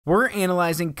We're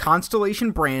analyzing Constellation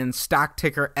Brands stock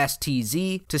ticker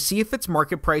STZ to see if its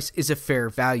market price is a fair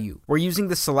value. We're using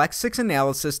the Select 6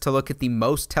 analysis to look at the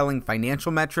most telling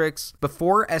financial metrics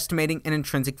before estimating an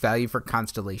intrinsic value for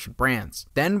Constellation Brands.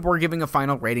 Then we're giving a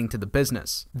final rating to the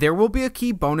business. There will be a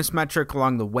key bonus metric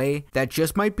along the way that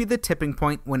just might be the tipping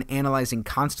point when analyzing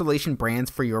Constellation Brands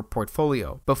for your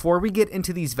portfolio. Before we get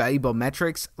into these valuable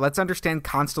metrics, let's understand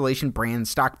Constellation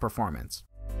Brands stock performance.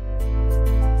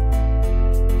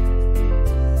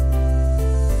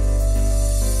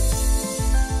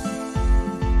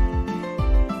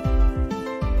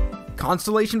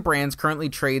 Constellation Brands currently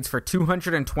trades for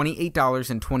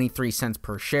 $228.23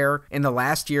 per share. In the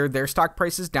last year, their stock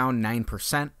price is down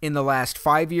 9%. In the last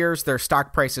 5 years, their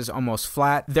stock price is almost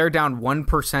flat. They're down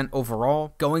 1%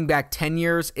 overall. Going back 10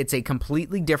 years, it's a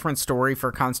completely different story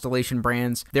for Constellation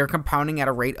Brands. They're compounding at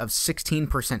a rate of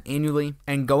 16% annually.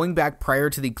 And going back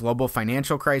prior to the global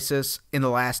financial crisis, in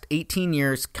the last 18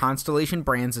 years, Constellation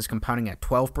Brands is compounding at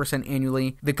 12%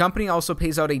 annually. The company also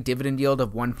pays out a dividend yield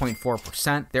of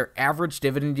 1.4%. Their average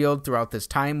dividend yield throughout this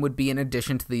time would be in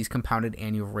addition to these compounded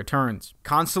annual returns.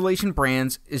 Constellation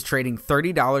Brands is trading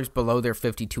 $30 below their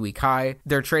 52-week high.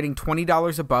 They're trading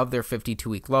 $20 above their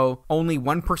 52-week low. Only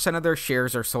 1% of their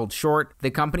shares are sold short. The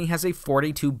company has a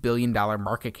 $42 billion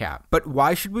market cap. But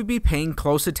why should we be paying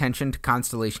close attention to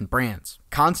Constellation Brands?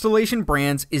 Constellation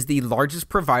Brands is the largest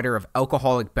provider of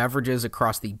alcoholic beverages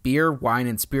across the beer, wine,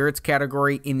 and spirits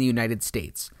category in the United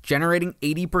States, generating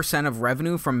 80% of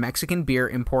revenue from Mexican beer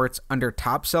imports under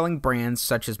top-selling brands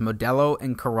such as Modelo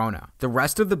and Corona. The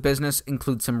rest of the business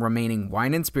includes some remaining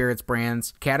wine and spirits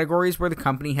brands, categories where the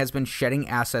company has been shedding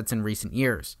assets in recent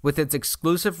years. With its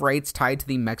exclusive rights tied to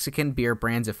the Mexican beer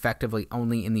brands effectively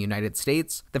only in the United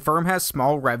States, the firm has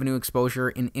small revenue exposure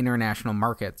in international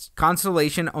markets.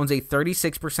 Constellation owns a 36%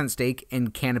 stake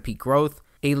in Canopy Growth,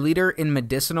 a leader in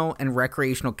medicinal and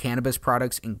recreational cannabis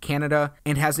products in Canada,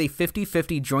 and has a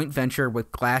 50-50 joint venture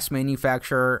with glass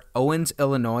manufacturer Owens,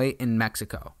 Illinois in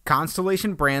Mexico.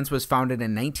 Constellation Brands was founded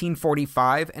in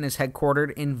 1945 and is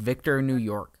headquartered in Victor, New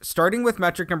York. Starting with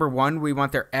metric number 1, we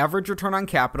want their average return on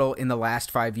capital in the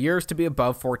last 5 years to be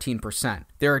above 14%.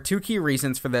 There are two key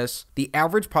reasons for this. The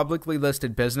average publicly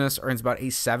listed business earns about a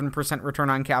 7% return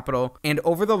on capital, and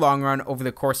over the long run, over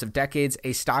the course of decades,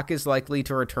 a stock is likely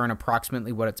to return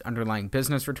approximately what its underlying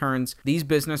business returns. These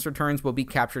business returns will be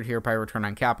captured here by return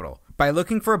on capital. By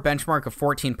looking for a benchmark of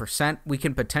 14%, we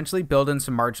can potentially build in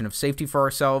some margin of safety for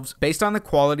ourselves based on the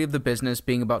quality of the business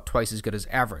being about twice as good as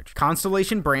average.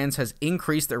 Constellation Brands has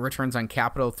increased their returns on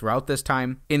capital throughout this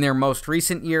time. In their most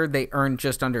recent year, they earned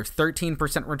just under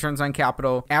 13% returns on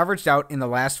capital. Averaged out in the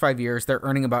last 5 years, they're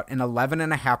earning about an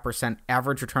 11.5%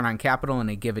 average return on capital in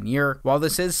a given year. While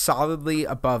this is solidly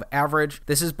above average,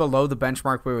 this is below the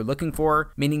benchmark we were looking for,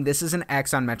 meaning this is an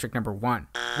X on metric number 1.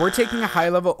 We're taking a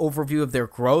high-level overview of their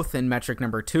growth in metric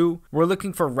number 2. We're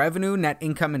looking for revenue, net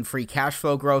income, and free cash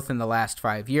flow growth in the last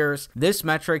 5 years. This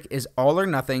metric is all or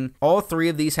nothing. All 3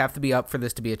 of these have to be up for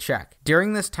this to be a check.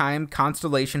 During this time,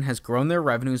 Constellation has grown their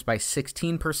revenues by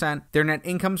 16%. Their net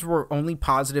incomes were only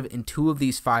positive in 2 of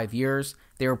these 5 years.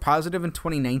 They were positive in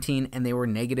 2019 and they were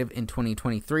negative in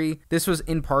 2023. This was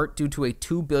in part due to a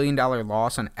 $2 billion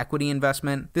loss on equity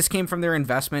investment. This came from their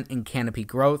investment in Canopy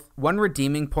Growth. One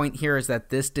redeeming point here is that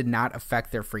this did not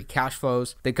affect their free cash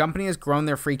flows. The company has grown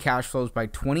their free cash flows by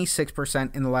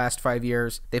 26% in the last 5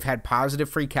 years. They've had positive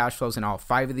free cash flows in all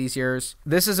 5 of these years.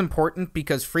 This is important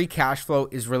because free cash flow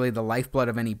is really the lifeblood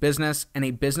of any business, and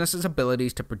a business's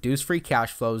abilities to produce free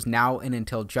cash flows now and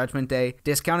until Judgment Day,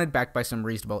 discounted back by some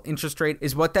reasonable interest rate,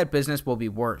 is what that business will be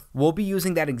worth. We'll be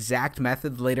using that exact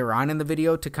method later on in the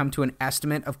video to come to an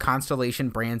estimate of Constellation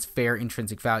Brands' fair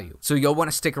intrinsic value. So you'll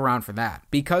want to stick around for that.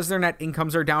 Because their net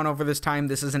incomes are down over this time,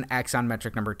 this is an X on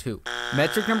metric number 2.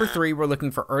 Metric number 3, we're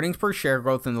looking for earnings per share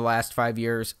growth in the last 5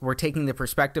 years. We're taking the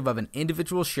perspective of an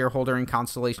individual shareholder in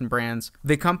Constellation Brands.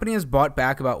 The company has bought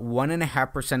back about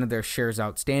 1.5% of their shares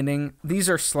outstanding. These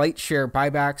are slight share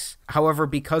buybacks. However,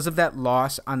 because of that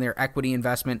loss on their equity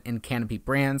investment in Canopy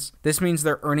Brands, this means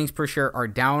their earnings per share are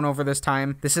down over this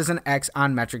time. This is an X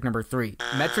on metric number 3.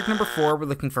 Metric number 4, we're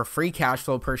looking for free cash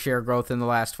flow per share growth in the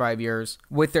last 5 years.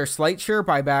 With their slight share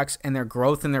buybacks and their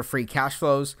growth in their free cash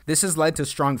flows, this has led to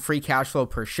strong free cash flow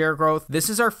per share growth. This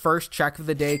is our first check of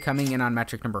the day coming in on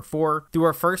metric number 4. Through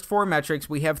our first 4 metrics,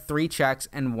 we have 3 checks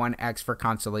and 1 X for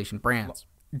Constellation Brands.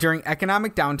 During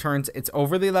economic downturns, it's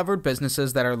overly levered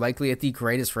businesses that are likely at the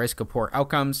greatest risk of poor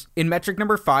outcomes. In metric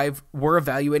number 5, we're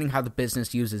evaluating how the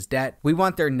business uses debt. We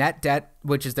want their net debt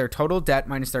which is their total debt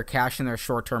minus their cash and their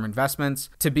short-term investments,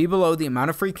 to be below the amount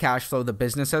of free cash flow the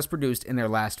business has produced in their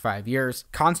last 5 years.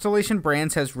 Constellation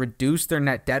Brands has reduced their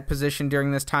net debt position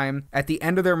during this time. At the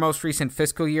end of their most recent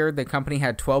fiscal year, the company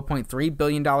had $12.3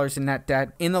 billion in net debt.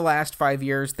 In the last 5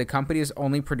 years, the company has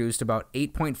only produced about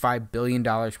 $8.5 billion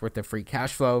worth of free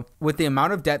cash flow. With the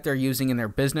amount of debt they're using in their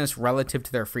business relative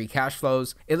to their free cash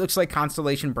flows, it looks like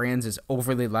Constellation Brands is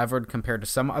overly levered compared to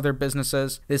some other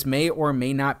businesses. This may or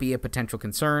may not be a potential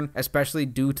concern, especially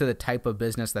due to the type of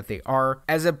business that they are.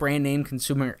 As a brand name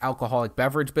consumer alcoholic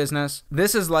beverage business,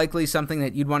 this is likely something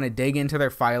that you'd want to dig into their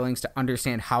filings to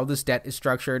understand how this debt is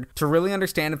structured, to really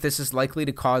understand if this is likely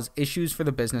to cause issues for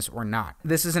the business or not.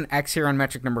 This is an X here on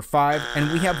metric number 5,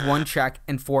 and we have 1 check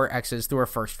and 4 X's through our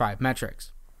first 5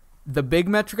 metrics. The big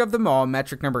metric of them all,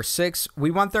 metric number 6, we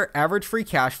want their average free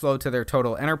cash flow to their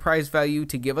total enterprise value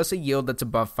to give us a yield that's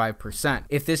above 5%.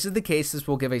 If this is the case, this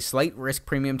will give a slight risk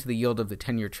premium to the yield of the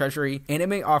 10-year treasury, and it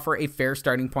may offer a fair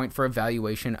starting point for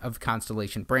evaluation of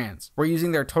Constellation Brands. We're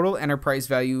using their total enterprise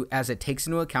value as it takes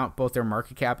into account both their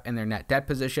market cap and their net debt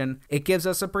position. It gives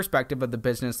us a perspective of the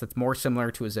business that's more similar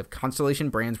to as if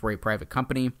Constellation Brands were a private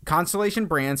company. Constellation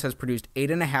Brands has produced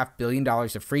 $8.5 billion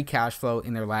of free cash flow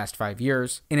in their last 5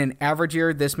 years. In an average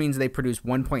year, this means they produce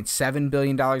 $1.7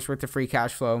 billion worth of free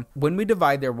cash flow. When we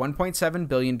divide their $1.7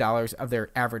 billion of their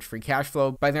average free cash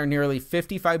flow by their nearly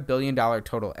 $55 billion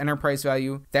total enterprise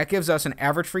value, that gives us an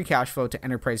average free cash flow to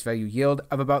enterprise value yield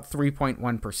of about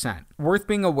 3.1%. Worth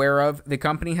being aware of, the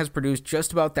company has produced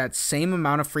just about that same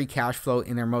amount of free cash flow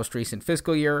in their most recent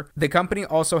fiscal year. The company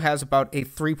also has about a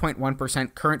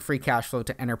 3.1% current free cash flow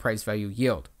to enterprise value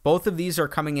yield. Both of these are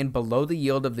coming in below the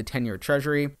yield of the 10-year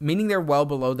treasury, meaning they're well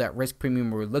below that risk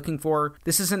premium we're looking for.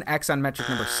 This is an X on metric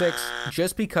number 6.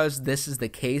 Just because this is the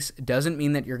case doesn't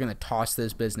mean that you're going to toss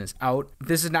this business out.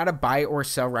 This is not a buy or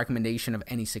sell recommendation of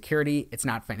any security. It's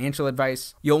not financial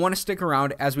advice. You'll want to stick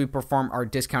around as we perform our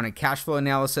discounted cash flow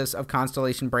analysis of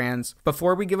Constellation Brands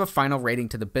before we give a final rating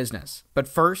to the business. But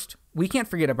first, we can't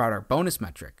forget about our bonus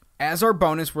metric. As our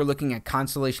bonus, we're looking at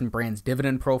Constellation Brands'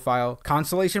 dividend profile.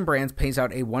 Constellation Brands pays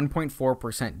out a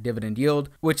 1.4% dividend yield,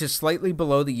 which is slightly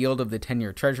below the yield of the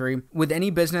 10-year treasury. With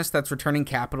any business that's returning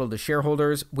capital to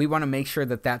shareholders, we want to make sure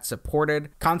that that's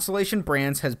supported. Constellation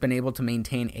Brands has been able to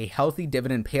maintain a healthy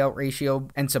dividend payout ratio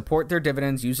and support their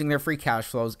dividends using their free cash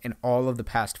flows in all of the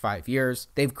past 5 years.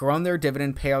 They've grown their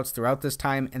dividend payouts throughout this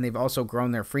time, and they've also grown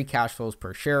their free cash flows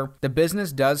per share. The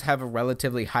business does have a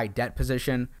relatively high debt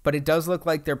position, but it does look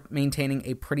like they're maintaining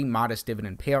a pretty modest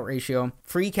dividend payout ratio.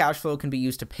 Free cash flow can be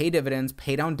used to pay dividends,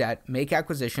 pay down debt, make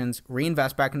acquisitions,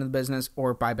 reinvest back into the business,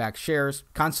 or buy back shares.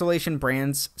 Constellation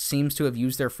Brands seems to have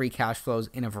used their free cash flows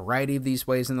in a variety of these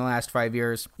ways in the last 5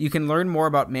 years. You can learn more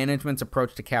about management's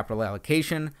approach to capital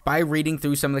allocation by reading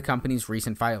through some of the company's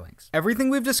recent filings. Everything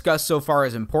we've discussed so far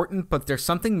is important, but there's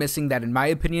something missing that, in my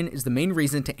opinion, is the main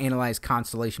reason to analyze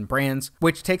Constellation Brands,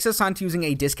 which takes us on to using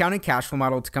a discounted cash flow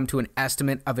model to come to an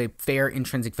estimate of a fair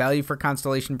intrinsic value for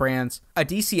Constellation Brands. A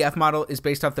DCF model is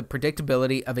based off the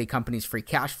predictability of a company's free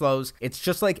cash flows. It's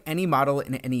just like any model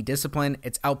in any discipline,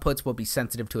 its outputs will be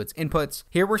sensitive to its inputs.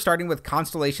 Here we're starting with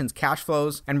Constellation's cash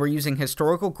flows, and we're using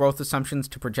historical growth assumptions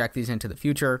to project these into the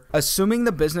future. Assuming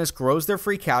the business grows their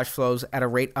free cash flows at a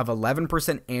rate of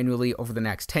 11% annually over the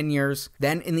next 10 years,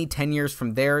 then in the 10 years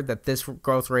from there that this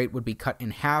growth rate would be cut in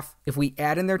half. If we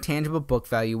add in their tangible book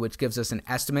value, which gives us an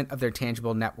estimate of their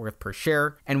tangible net worth per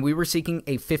share, and we were seeking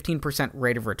a 15%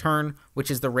 rate of return, which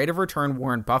is the rate of return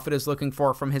Warren Buffett is looking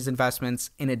for from his investments,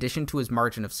 in addition to his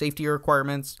margin of safety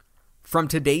requirements. From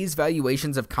today's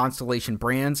valuations of Constellation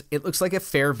Brands, it looks like a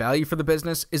fair value for the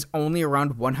business is only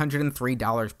around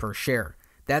 $103 per share.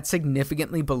 That's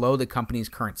significantly below the company's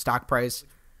current stock price,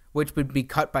 which would be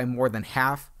cut by more than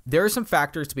half. There are some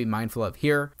factors to be mindful of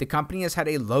here. The company has had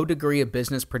a low degree of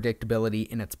business predictability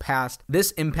in its past. This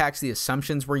impacts the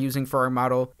assumptions we're using for our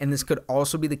model, and this could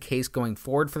also be the case going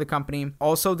forward for the company.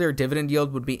 Also, their dividend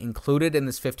yield would be included in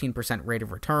this 15% rate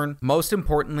of return. Most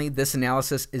importantly, this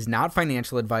analysis is not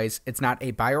financial advice. It's not a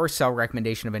buy or sell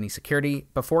recommendation of any security.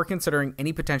 Before considering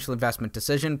any potential investment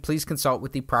decision, please consult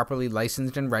with the properly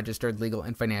licensed and registered legal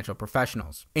and financial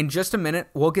professionals. In just a minute,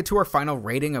 we'll get to our final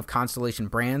rating of Constellation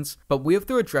Brands, but we have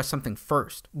to address something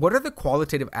first. What are the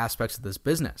qualitative aspects of this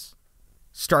business?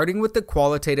 Starting with the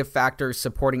qualitative factors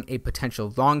supporting a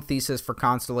potential long thesis for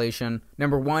Constellation.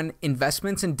 Number 1,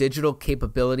 investments in digital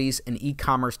capabilities and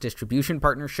e-commerce distribution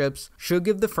partnerships should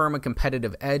give the firm a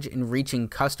competitive edge in reaching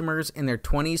customers in their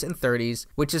 20s and 30s,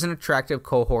 which is an attractive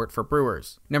cohort for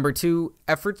brewers. Number 2,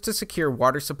 efforts to secure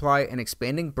water supply and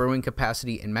expanding brewing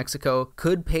capacity in Mexico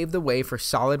could pave the way for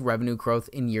solid revenue growth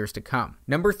in years to come.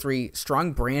 Number 3,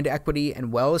 strong brand equity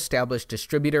and well-established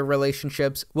distributor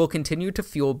relationships will continue to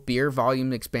fuel beer volume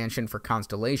expansion for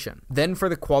Constellation. Then for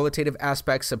the qualitative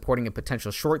aspects supporting a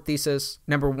potential short thesis.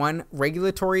 Number 1,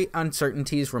 regulatory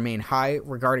uncertainties remain high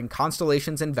regarding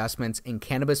Constellation's investments in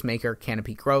cannabis maker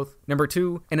Canopy Growth. Number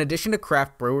 2, in addition to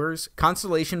craft brewers,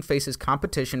 Constellation faces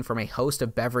competition from a host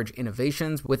of beverage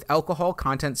innovations with alcohol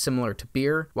content similar to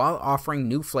beer, while offering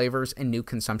new flavors and new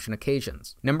consumption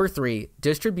occasions. Number 3,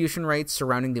 distribution rates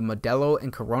surrounding the Modelo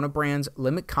and Corona brands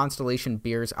limit Constellation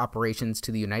Beer's operations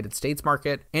to the United States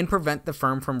market and prevent the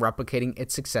firm from replicating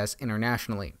its success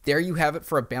internationally. There you have it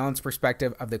for a balanced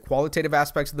perspective of the qualitative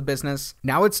aspects of the business.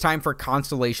 Now it's time for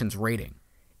Constellation's rating.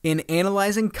 In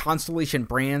analyzing Constellation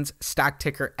Brands, stock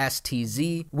ticker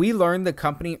STZ, we learned the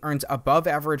company earns above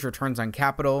average returns on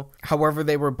capital. However,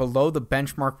 they were below the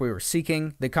benchmark we were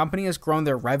seeking. The company has grown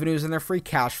their revenues and their free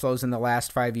cash flows in the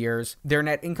last 5 years. Their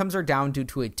net incomes are down due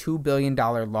to a $2 billion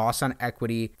loss on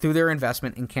equity through their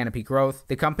investment in Canopy Growth.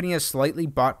 The company has slightly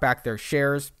bought back their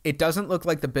shares. It doesn't look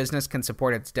like the business can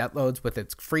support its debt loads with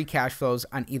its free cash flows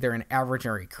on either an average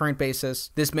or a current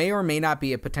basis. This may or may not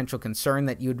be a potential concern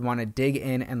that you'd want to dig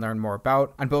in and learn more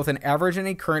about. On both an average and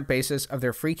a current basis of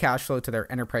their free cash flow to their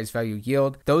enterprise value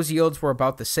yield, those yields were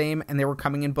about the same and they were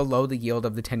coming in below the yield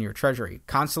of the 10-year treasury.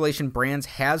 Constellation Brands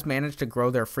has managed to grow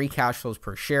their free cash flows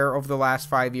per share over the last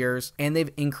 5 years, and they've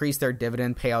increased their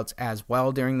dividend payouts as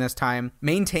well during this time,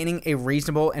 maintaining a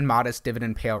reasonable and modest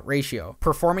dividend payout ratio.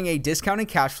 Performing a discounted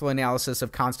cash flow analysis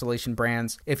of Constellation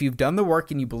Brands, if you've done the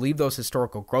work and you believe those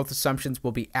historical growth assumptions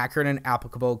will be accurate and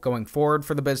applicable going forward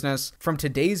for the business, from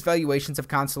today's valuations of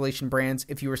Constellation Brands,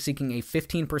 if you are seeking a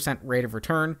 15% rate of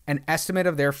return, an estimate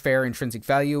of their fair intrinsic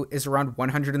value is around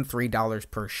 $103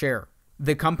 per share.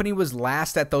 The company was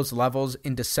last at those levels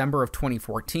in December of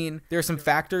 2014. There are some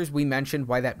factors we mentioned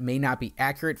why that may not be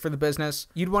accurate for the business.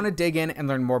 You'd want to dig in and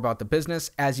learn more about the business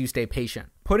as you stay patient.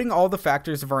 Putting all the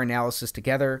factors of our analysis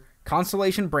together,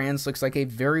 Constellation Brands looks like a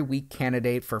very weak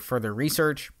candidate for further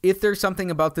research. If there's something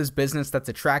about this business that's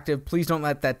attractive, please don't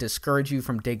let that discourage you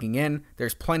from digging in.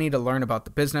 There's plenty to learn about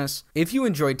the business. If you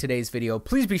enjoyed today's video,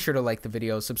 please be sure to like the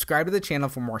video, subscribe to the channel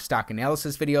for more stock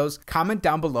analysis videos, comment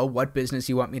down below what business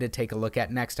you want me to take a look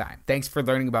at next time. Thanks for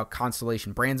learning about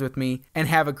Constellation Brands with me, and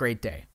have a great day.